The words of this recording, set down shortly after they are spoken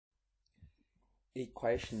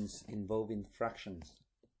equations involving fractions.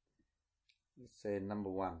 Let's say number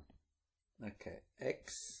 1. Okay,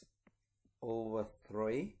 x over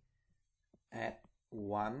 3 at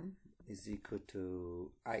 1 is equal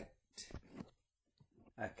to 8.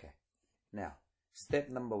 Okay, now step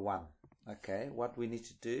number 1. Okay, what we need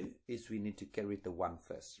to do is we need to get rid of the 1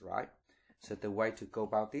 first, right? So the way to go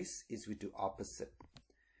about this is we do opposite.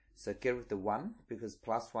 So get rid of the 1 because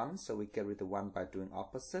plus 1, so we get rid of the 1 by doing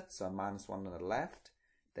opposite. So minus 1 on the left,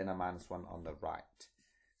 then a minus 1 on the right.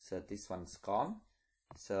 So this one's gone.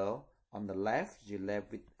 So on the left, you're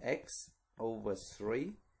left with x over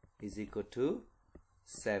 3 is equal to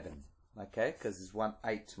 7. Okay, because it's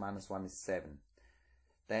 8 minus 1 is 7.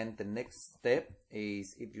 Then the next step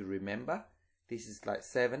is, if you remember, this is like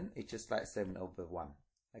 7, it's just like 7 over 1.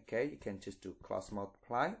 Okay, you can just do cross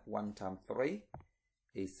multiply. 1 times 3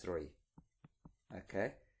 is 3.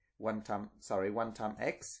 Okay, 1 times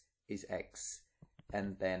x is x.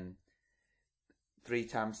 And then 3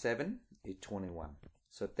 times 7 is 21.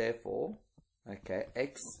 So therefore, okay,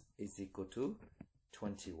 x is equal to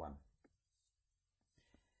 21.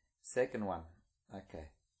 Second one, okay,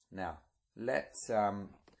 now let's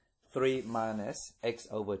 3 minus x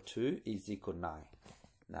over 2 is equal to 9.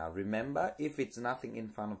 Now remember, if it's nothing in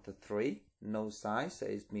front of the 3, no sign, so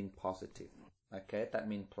it means positive. Okay, that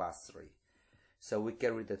means plus 3. So we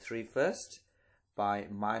get rid of 3 first by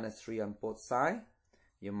minus 3 on both sides.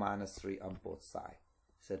 You minus 3 on both sides.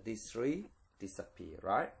 So these 3 disappear,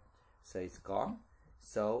 right? So it's gone.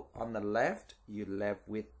 So on the left, you're left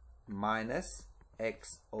with minus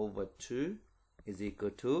x over 2 is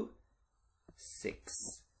equal to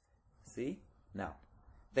 6. See? Now,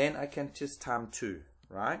 then I can just times 2,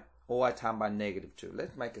 right? Or I times by negative 2.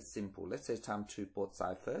 Let's make it simple. Let's say times 2 both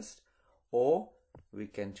sides first. Or we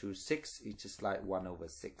can choose 6. It's just like 1 over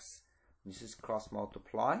 6. This is cross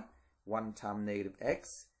multiply. 1 times negative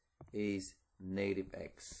x is negative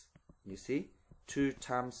x. You see? 2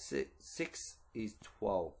 times 6 is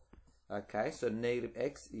 12. Okay, so negative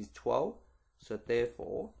x is 12. So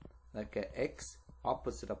therefore, okay, x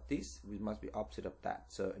opposite of this, we must be opposite of that.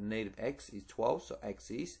 So negative x is 12, so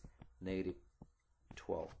x is negative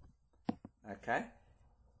 12. Okay,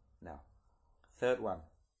 now third one.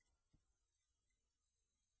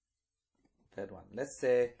 Let's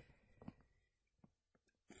say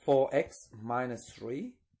 4x minus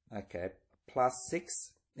 3, okay, plus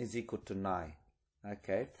 6 is equal to 9.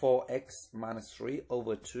 Okay, 4x minus 3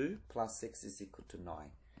 over 2 plus 6 is equal to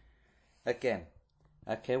 9. Again,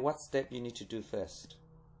 okay, what step you need to do first?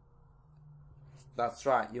 That's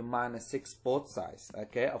right, you minus 6 both sides.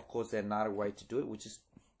 Okay, of course there's another way to do it, which is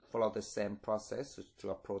follow the same process to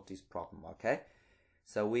approach this problem. Okay,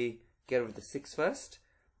 so we get rid of the 6 first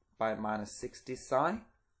by minus 6 this side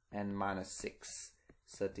and minus 6.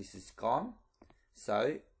 So this is gone.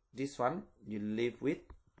 So this one you live with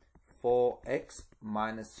 4x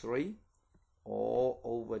minus 3 all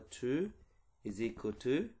over 2 is equal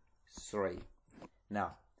to 3.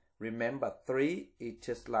 Now remember, 3 is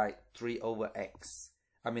just like 3 over x.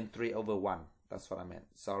 I mean 3 over 1. That's what I meant.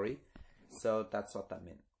 Sorry. So that's what that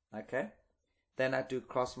meant. Okay. Then I do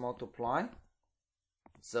cross multiply.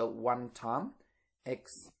 So 1 time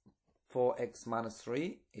x 4x minus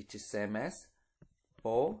 3 is the same as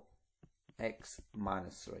 4x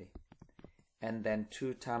minus 3. And then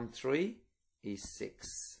 2 times 3 is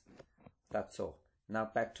 6. That's all. Now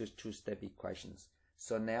back to two-step equations.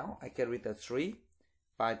 So now I get rid of 3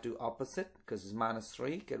 by do opposite because it's minus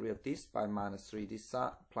 3. Get rid of this by minus 3 this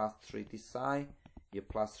side, plus 3 this side, you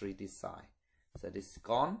plus 3 this side. So this is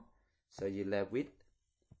gone. So you're left with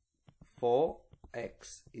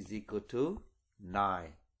 4x is equal to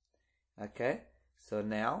 9. Okay, so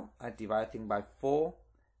now I'm dividing by 4.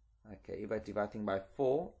 Okay, if I'm dividing by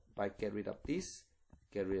 4, by get rid of this,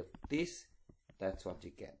 get rid of this, that's what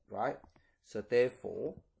you get, right? So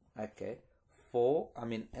therefore, okay,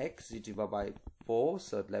 x you divide by 4,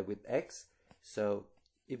 so left with x. So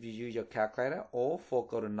if you use your calculator, or 4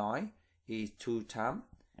 go to 9 is 2 times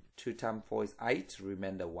 4 is 8,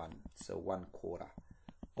 remainder 1, so 1/4.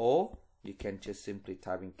 Or you can just simply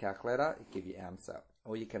type in calculator, it give you answer.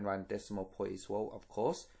 Or you can write decimal point as well, of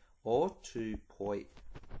course, or 2.25.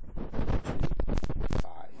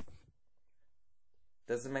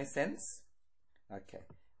 Does it make sense? Okay,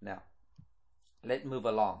 now let's move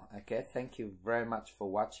along. Okay, thank you very much for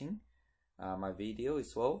watching my video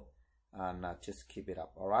as well, and just keep it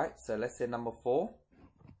up. All right, so let's say number 4.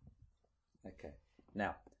 Okay,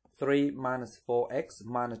 now 3 minus 4x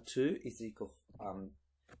minus 2 is equal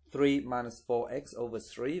 3 minus 4x over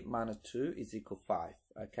 3 minus 2 is equal 5.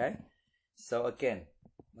 Okay, so again,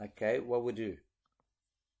 okay, what we do?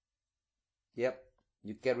 Yep,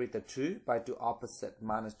 you get rid of 2 by do opposite.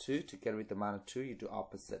 Minus 2, to get rid of minus 2, you do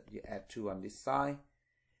opposite. You add 2 on this side,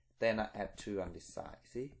 then I add 2 on this side.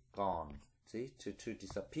 See, gone. See, 2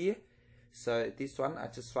 disappear. So this one, I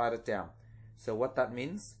just write it down. So what that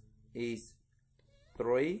means is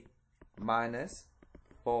 3 minus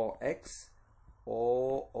 4x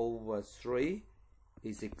all over 3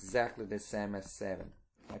 is exactly the same as 7.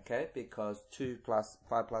 Okay, because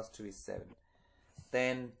 5 plus 2 is 7.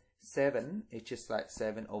 Then 7 is just like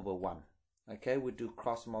 7 over 1. Okay, we do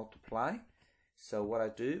cross multiply. So what I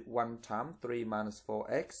do, 1 time 3 minus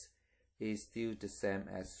 4x is still the same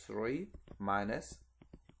as 3 minus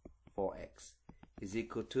 4x is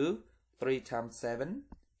equal to 3 times 7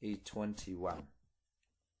 is 21.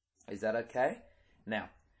 Is that okay? Now,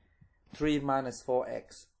 3 minus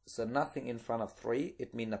 4x. So nothing in front of 3,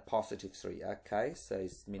 it means a positive 3. Okay, so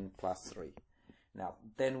it means plus 3. Now,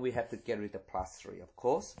 then we have to get rid of plus 3, of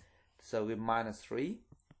course. So with minus 3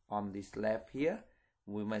 on this left here,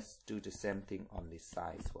 we must do the same thing on this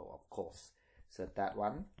side as well, of course. So that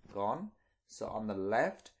one gone. So on the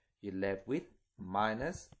left, you're left with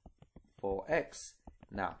minus 4x.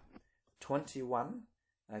 Now, 21,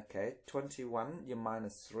 okay, 21, you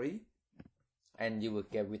minus 3, and you will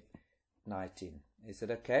get with 19. Is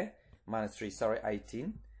it okay? Minus 3, sorry,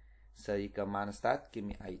 18. So you can minus that, give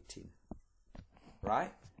me 18.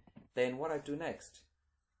 Right? Then what I do next?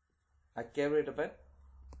 I get rid of it.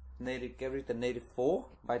 Get rid of negative 4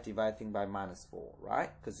 by dividing by minus 4,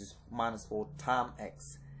 right? Because it's minus 4 times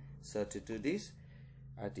x. So to do this,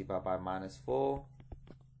 I divide by minus 4.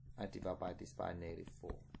 I divide by this by negative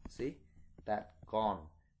 4. See? That gone.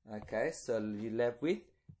 Okay, so you left with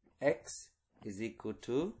x is equal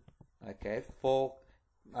to, okay, 4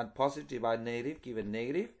 and positive by negative, give a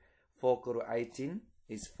negative. 4 go to 18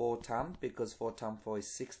 is 4 times, because 4 times 4 is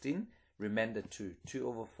 16. Remember 2. 2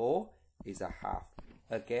 over 4 is a half.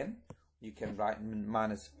 Again, you can write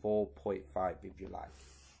minus 4.5 if you like.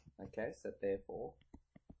 Okay, so therefore,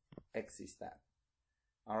 x is that.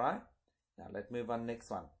 Alright, now let's move on next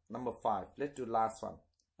one. Number 5, let's do last one.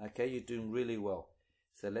 Okay, you're doing really well.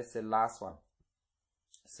 So let's say last one.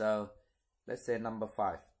 So let's say number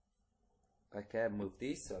 5. Okay, move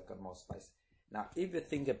this so I got more space. Now, if you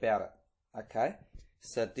think about it, okay,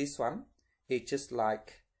 so this one, it's just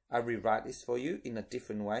like, I rewrite this for you in a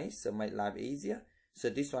different way, so make life easier. So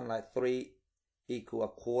this one like 3 equal a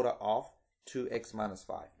quarter of 2x minus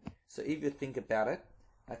 5. So if you think about it,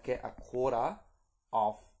 okay, a quarter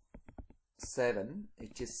of 7 is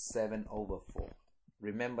just 7 over 4.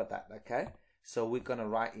 Remember that, okay? So we're going to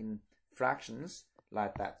write in fractions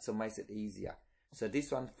like that, so it makes it easier. So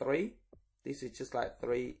this one 3, this is just like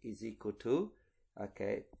 3 is equal to,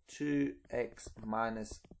 okay, 2x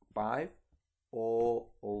minus 5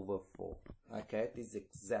 all over 4. Okay, this is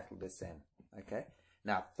exactly the same. Okay,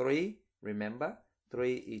 now 3, remember,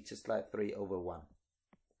 3 is just like 3 over 1.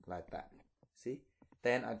 Like that. See?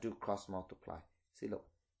 Then I do cross multiply. See, look.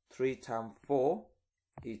 3 times 4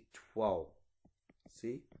 is 12.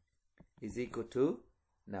 See? Is equal to,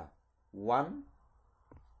 now, 1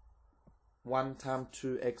 times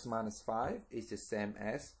 2x minus 5 is the same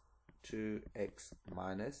as 2x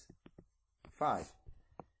minus 5.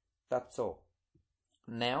 That's all.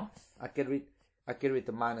 Now, I get rid of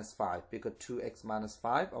the minus 5 because 2x minus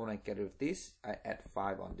 5, I want to get rid of this. I add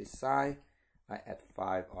 5 on this side. I add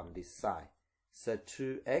 5 on this side. So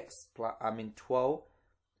 2x plus,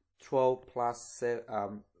 12 plus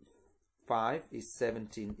 5 is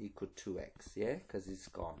 17 equal 2x, yeah? Because it's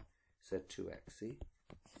gone. So 2x, see?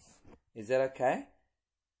 Is that okay?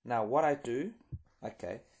 Now what I do,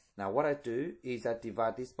 okay, now what I do is I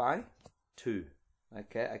divide this by 2.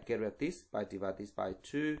 Okay, I get rid of this by divide this by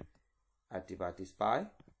 2. I divide this by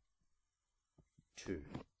 2.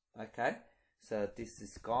 Okay, so this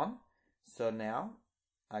is gone. So now,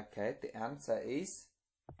 okay, the answer is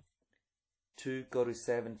 2 go to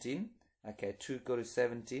 17. Okay, 2 go to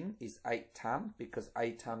 17 is 8 times, because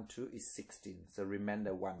 8 times 2 is 16. So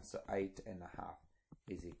remember 1, so 8.5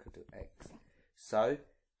 is equal to x. So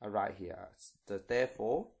I write here, so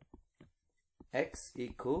therefore, x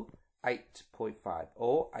equal 8.5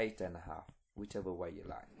 or 8.5, whichever way you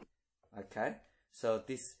like. Okay, so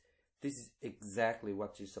this is exactly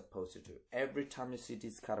what you're supposed to do. Every time you see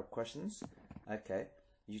these kind of questions, okay,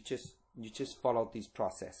 you just follow this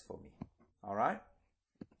process for me. All right.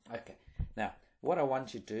 Okay. Now, what I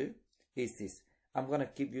want you to do is this. I'm gonna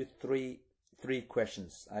give you three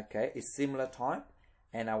questions. Okay, it's similar type,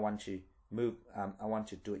 and I want you I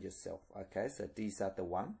want you to do it yourself. Okay, so these are the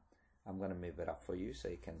one. I'm gonna move it up for you so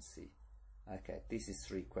you can see. Okay, this is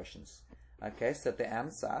 3 questions. Okay, so the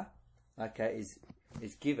answer, okay,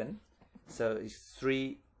 is given. So it's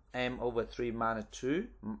 3m over 3 minus 2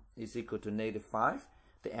 is equal to -5.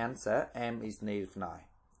 The answer, m is -9.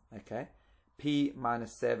 Okay. P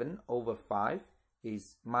minus 7 over 5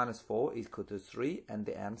 is minus 4 is equal to 3, and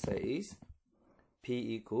the answer is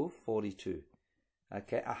P equal 42.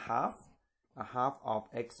 Okay, a half of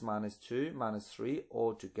x minus 2 minus 3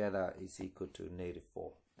 all together is equal to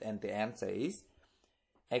 -4. And the answer is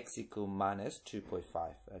x equal minus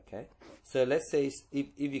 2.5. Okay, so let's say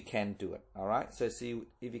if you can do it. All right, so see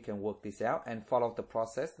if you can work this out and follow the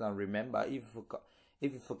process. Now remember,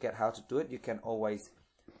 if you forget how to do it, you can always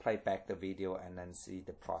play back the video and then see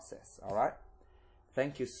the process. All right,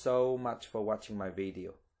 thank you so much for watching my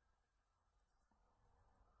video.